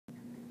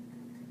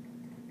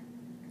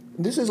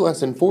This is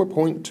lesson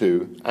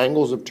 4.2,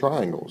 Angles of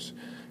Triangles.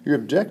 Your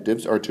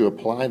objectives are to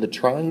apply the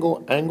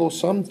triangle angle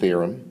sum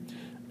theorem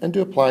and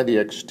to apply the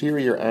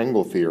exterior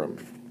angle theorem.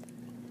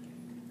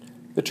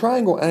 The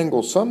triangle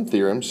angle sum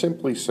theorem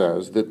simply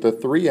says that the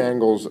three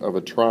angles of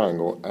a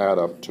triangle add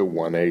up to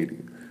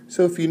 180.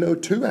 So if you know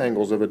two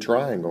angles of a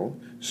triangle,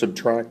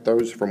 subtract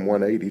those from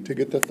 180 to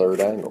get the third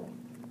angle.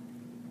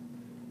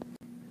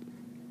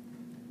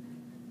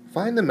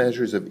 Find the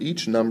measures of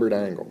each numbered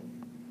angle.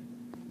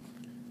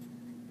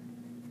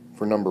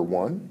 For number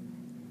 1,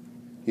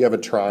 you have a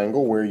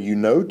triangle where you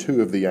know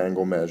two of the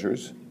angle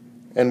measures,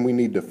 and we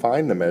need to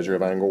find the measure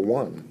of angle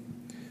 1.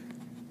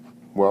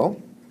 Well,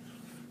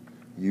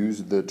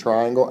 use the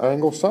triangle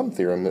angle sum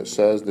theorem that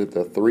says that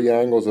the three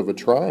angles of a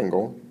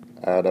triangle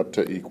add up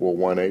to equal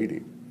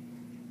 180.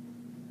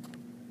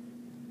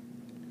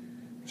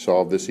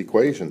 Solve this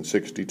equation.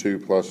 62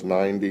 plus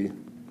 90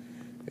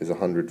 is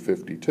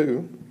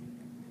 152.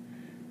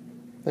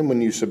 And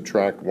when you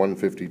subtract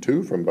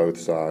 152 from both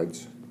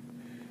sides,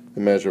 the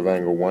measure of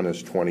angle 1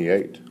 is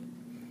 28.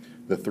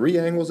 The three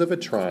angles of a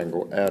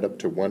triangle add up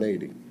to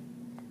 180.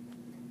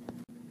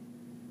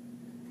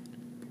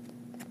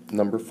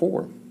 Number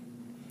 4.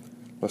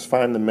 Let's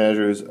find the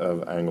measures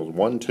of angles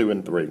 1, 2,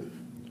 and 3.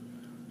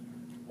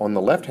 On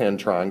the left-hand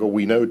triangle,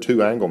 we know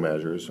two angle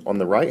measures. On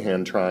the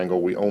right-hand triangle,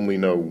 we only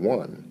know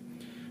one.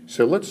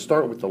 So let's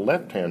start with the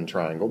left-hand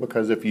triangle,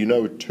 because if you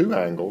know two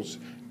angles,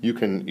 you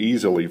can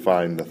easily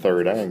find the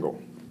third angle.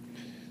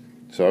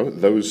 So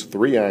those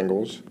three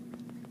angles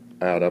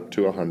add up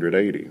to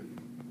 180.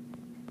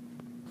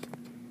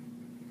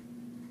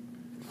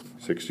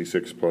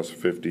 66 plus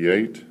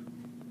 58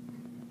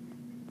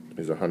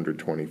 is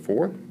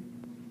 124.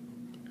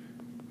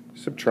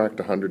 Subtract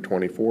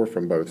 124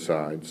 from both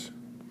sides,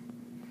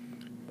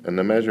 and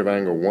the measure of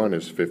angle 1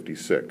 is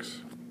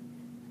 56.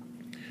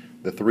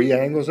 The three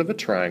angles of a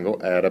triangle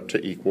add up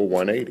to equal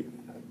 180.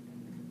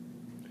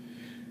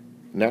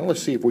 Now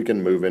let's see if we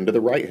can move into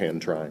the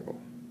right-hand triangle.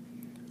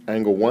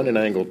 Angle 1 and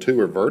angle 2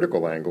 are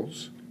vertical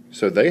angles,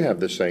 so they have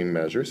the same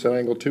measure, so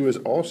angle 2 is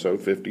also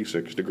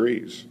 56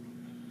 degrees.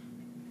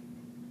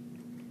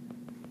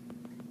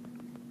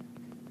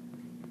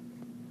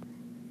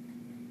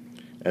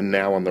 And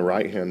now on the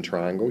right-hand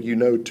triangle, you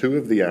know two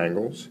of the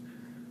angles,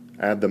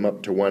 add them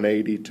up to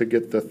 180 to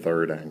get the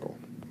third angle.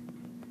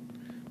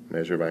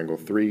 Measure of angle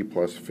 3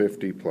 plus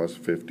 50 plus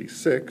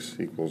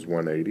 56 equals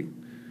 180,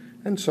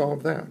 and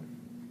solve that.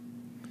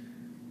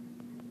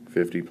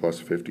 50 plus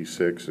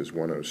 56 is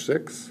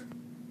 106.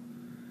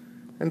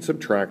 And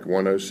subtract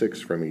 106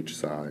 from each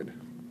side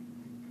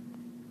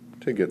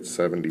to get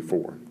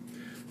 74.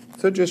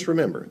 So just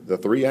remember, the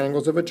three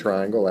angles of a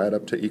triangle add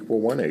up to equal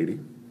 180,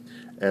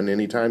 and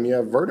anytime you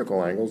have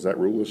vertical angles, that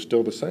rule is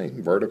still the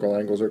same. Vertical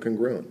angles are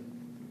congruent.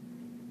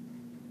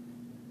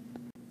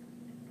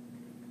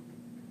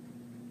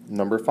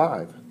 Number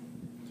 5.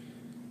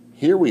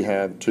 Here we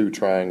have two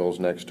triangles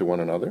next to one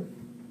another.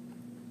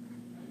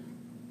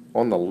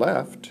 On the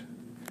left,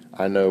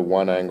 I know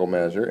one angle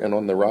measure, and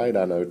on the right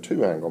I know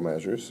two angle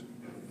measures.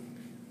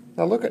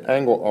 Now look at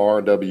angle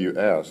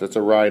RWS. It's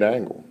a right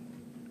angle.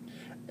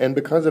 And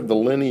because of the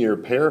linear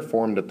pair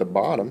formed at the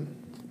bottom,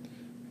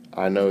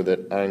 I know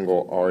that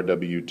angle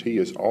RWT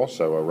is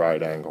also a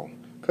right angle,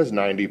 because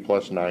 90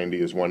 plus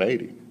 90 is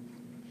 180.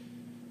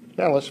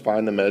 Now let's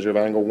find the measure of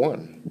angle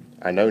 1.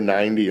 I know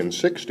 90 and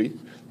 60.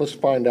 Let's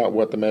find out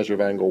what the measure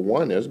of angle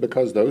 1 is,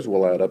 because those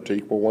will add up to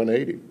equal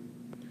 180.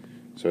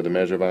 So the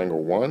measure of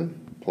angle 1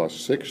 plus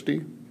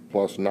 60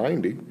 plus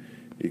 90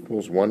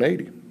 equals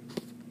 180.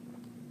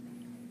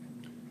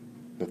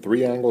 The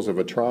three angles of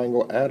a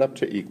triangle add up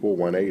to equal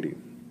 180.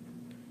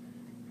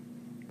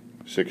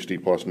 60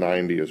 plus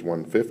 90 is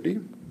 150.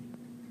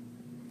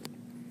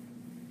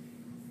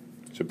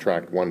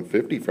 Subtract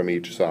 150 from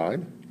each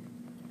side,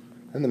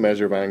 and the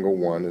measure of angle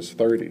 1 is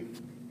 30.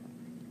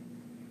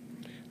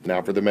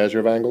 Now for the measure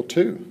of angle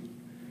 2.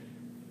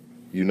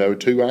 You know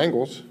two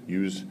angles.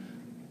 Use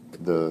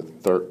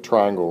the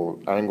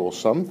triangle angle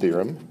sum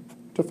theorem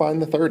to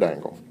find the third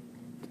angle.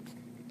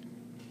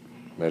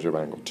 Measure of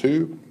angle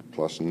 2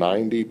 plus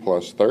 90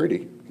 plus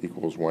 30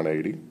 equals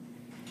 180.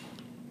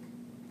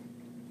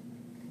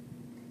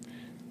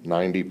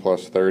 90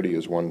 plus 30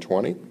 is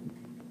 120.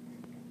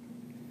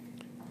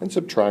 And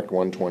subtract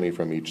 120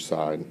 from each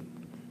side.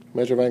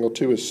 Measure of angle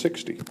 2 is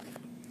 60.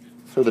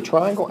 So the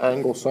triangle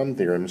angle sum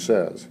theorem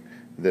says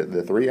that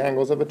the three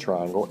angles of a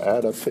triangle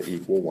add up to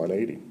equal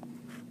 180.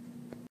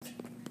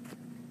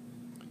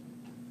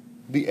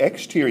 The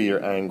exterior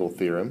angle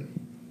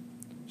theorem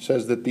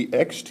says that the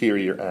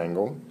exterior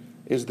angle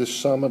is the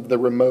sum of the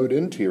remote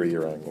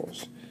interior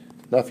angles.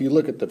 Now if you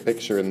look at the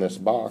picture in this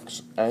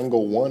box,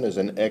 angle 1 is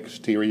an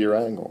exterior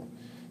angle.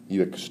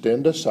 You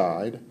extend a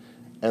side,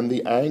 and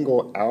the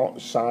angle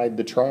outside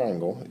the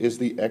triangle is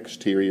the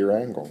exterior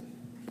angle.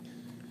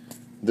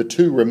 The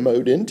two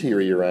remote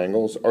interior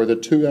angles are the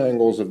two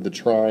angles of the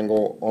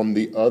triangle on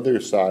the other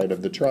side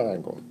of the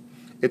triangle.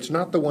 It's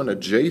not the one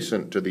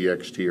adjacent to the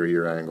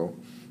exterior angle,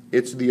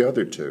 it's the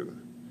other two.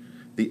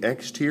 The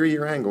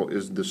exterior angle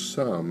is the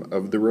sum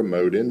of the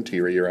remote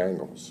interior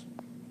angles.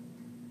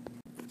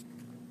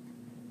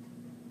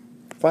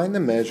 Find the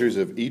measures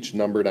of each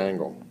numbered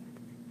angle.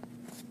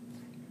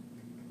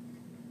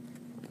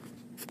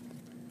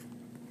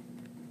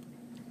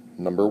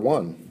 Number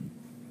 1.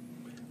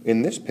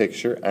 In this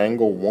picture,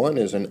 angle 1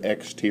 is an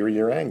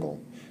exterior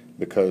angle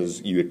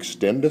because you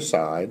extend a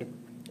side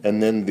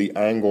and then the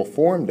angle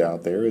formed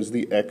out there is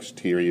the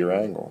exterior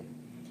angle.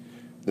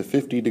 The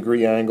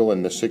 50-degree angle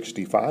and the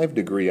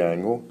 65-degree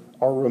angle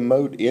are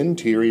remote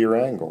interior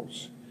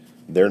angles.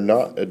 They're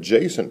not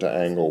adjacent to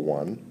angle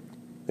 1,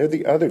 they're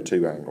the other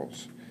two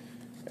angles.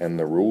 And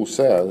the rule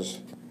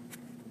says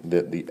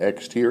that the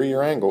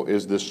exterior angle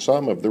is the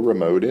sum of the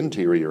remote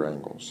interior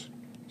angles.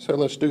 So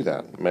let's do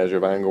that. Measure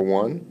of angle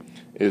 1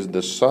 is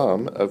the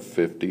sum of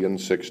 50 and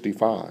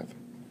 65.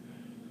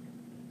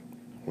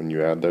 When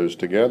you add those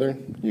together,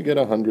 you get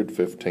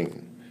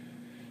 115.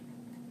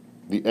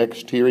 The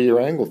exterior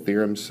angle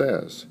theorem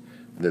says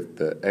that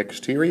the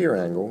exterior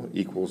angle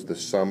equals the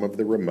sum of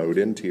the remote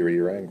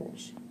interior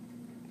angles.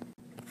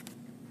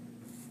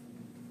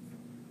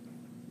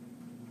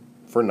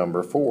 For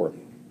number 4.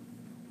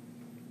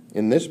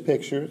 In this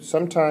picture,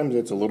 sometimes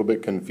it's a little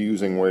bit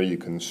confusing where you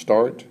can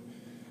start.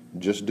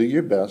 Just do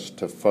your best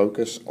to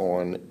focus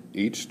on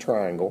each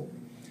triangle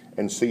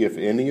and see if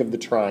any of the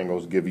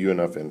triangles give you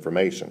enough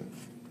information.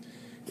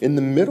 In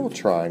the middle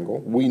triangle,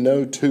 we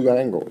know two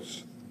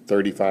angles,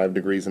 35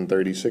 degrees and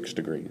 36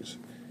 degrees.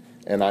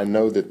 And I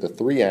know that the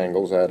three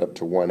angles add up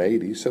to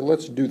 180, so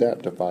let's do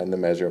that to find the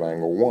measure of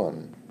angle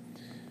 1.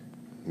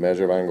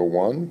 Measure of angle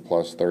 1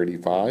 plus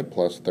 35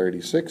 plus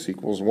 36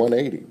 equals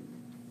 180.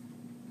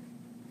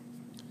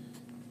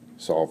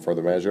 Solve for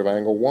the measure of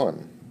angle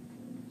 1.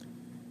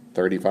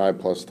 35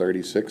 plus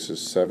 36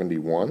 is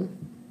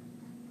 71.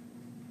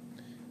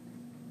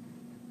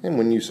 And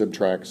when you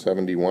subtract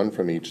 71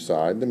 from each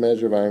side, the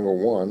measure of angle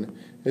 1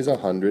 is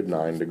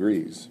 109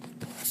 degrees.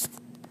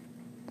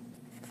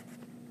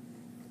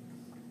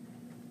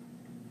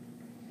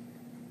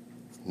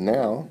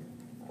 Now,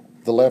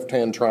 the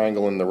left-hand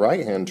triangle and the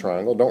right-hand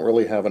triangle don't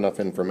really have enough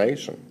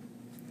information.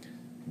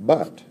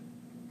 But,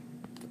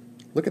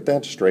 look at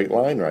that straight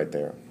line right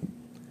there.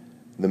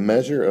 The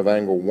measure of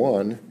angle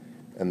 1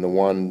 and the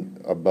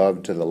one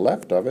above to the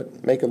left of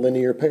it make a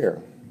linear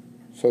pair.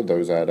 So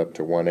those add up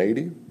to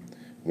 180.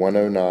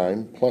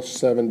 109 plus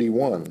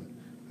 71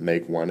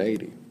 make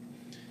 180.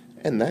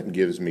 And that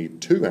gives me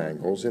two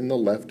angles in the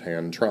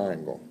left-hand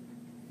triangle.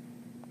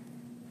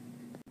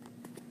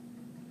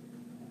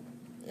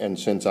 And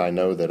since I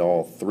know that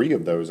all three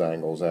of those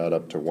angles add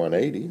up to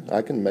 180,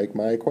 I can make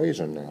my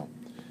equation now.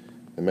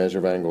 The measure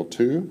of angle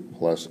 2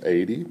 plus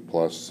 80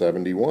 plus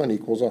 71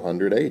 equals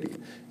 180,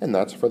 and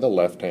that's for the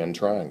left-hand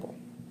triangle.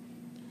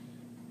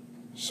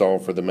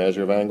 Solve for the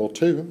measure of angle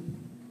 2.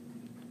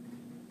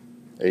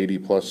 80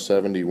 plus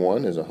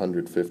 71 is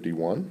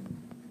 151.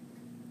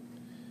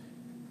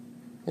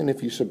 And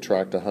if you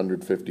subtract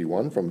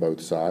 151 from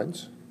both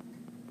sides,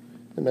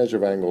 the measure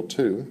of angle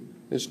 2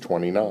 is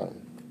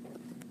 29.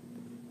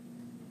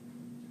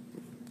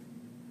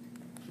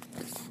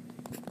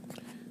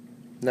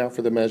 Now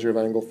for the measure of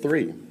angle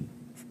 3.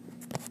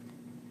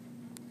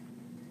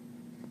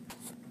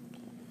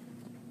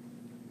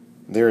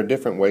 There are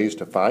different ways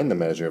to find the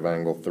measure of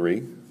angle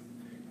 3,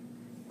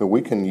 but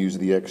we can use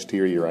the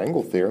exterior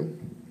angle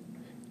theorem.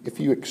 If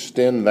you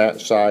extend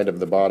that side of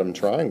the bottom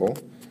triangle,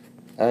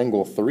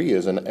 angle 3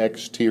 is an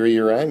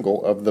exterior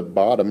angle of the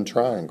bottom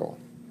triangle.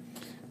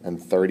 And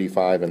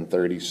 35 and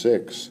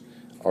 36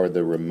 are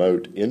the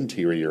remote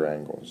interior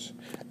angles.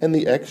 And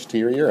the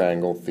exterior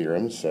angle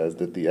theorem says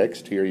that the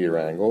exterior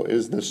angle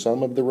is the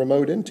sum of the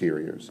remote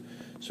interiors.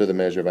 So the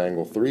measure of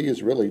angle 3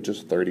 is really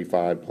just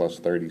 35 plus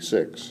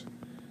 36,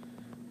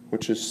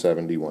 which is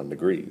 71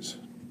 degrees.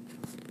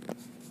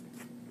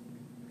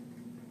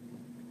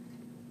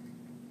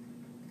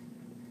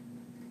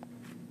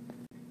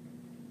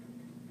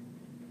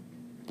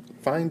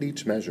 Find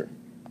each measure.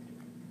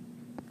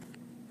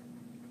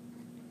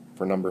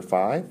 For number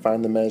 5,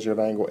 find the measure of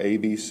angle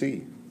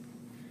ABC.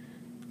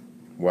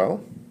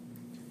 Well,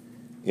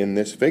 in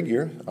this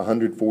figure,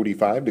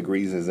 145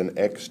 degrees is an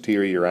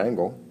exterior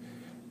angle,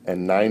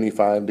 and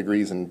 95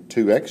 degrees and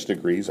 2x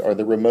degrees are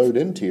the remote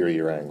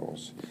interior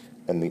angles.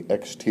 And the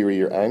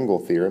exterior angle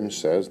theorem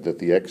says that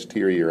the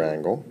exterior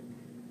angle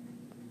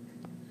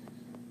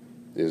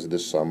is the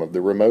sum of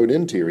the remote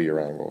interior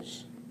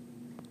angles.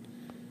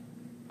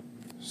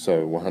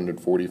 So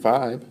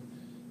 145,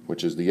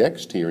 which is the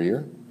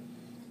exterior,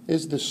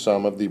 is the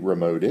sum of the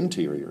remote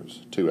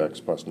interiors,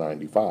 2x plus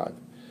 95.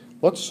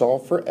 Let's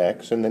solve for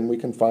x, and then we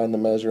can find the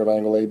measure of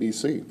angle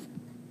ABC.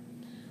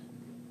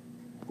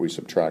 We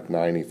subtract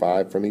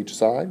 95 from each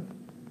side,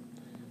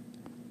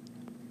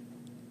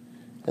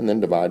 and then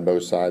divide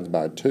both sides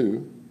by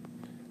 2.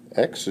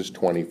 X is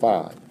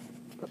 25.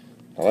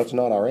 Now that's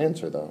not our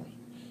answer, though.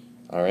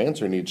 Our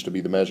answer needs to be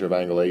the measure of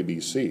angle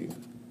ABC.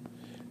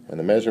 And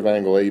the measure of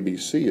angle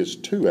ABC is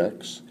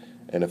 2x,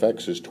 and if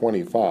x is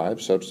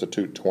 25,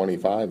 substitute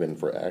 25 in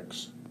for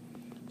x.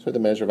 So the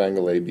measure of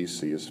angle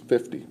ABC is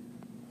 50.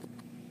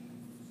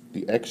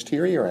 The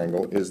exterior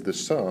angle is the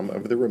sum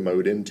of the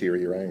remote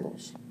interior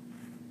angles.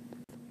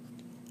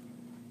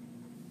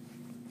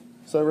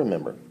 So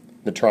remember,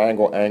 the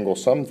triangle angle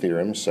sum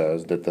theorem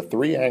says that the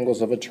three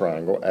angles of a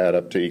triangle add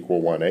up to equal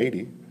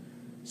 180.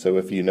 So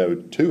if you know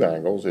two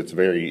angles, it's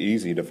very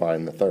easy to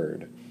find the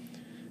third.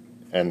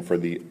 And for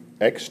the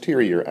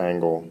exterior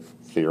angle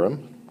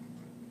theorem,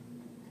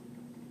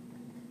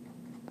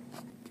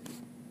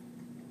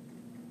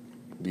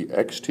 the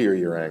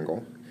exterior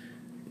angle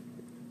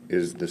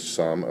is the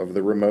sum of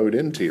the remote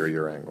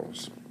interior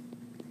angles.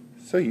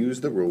 So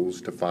use the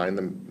rules to find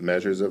the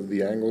measures of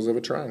the angles of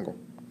a triangle.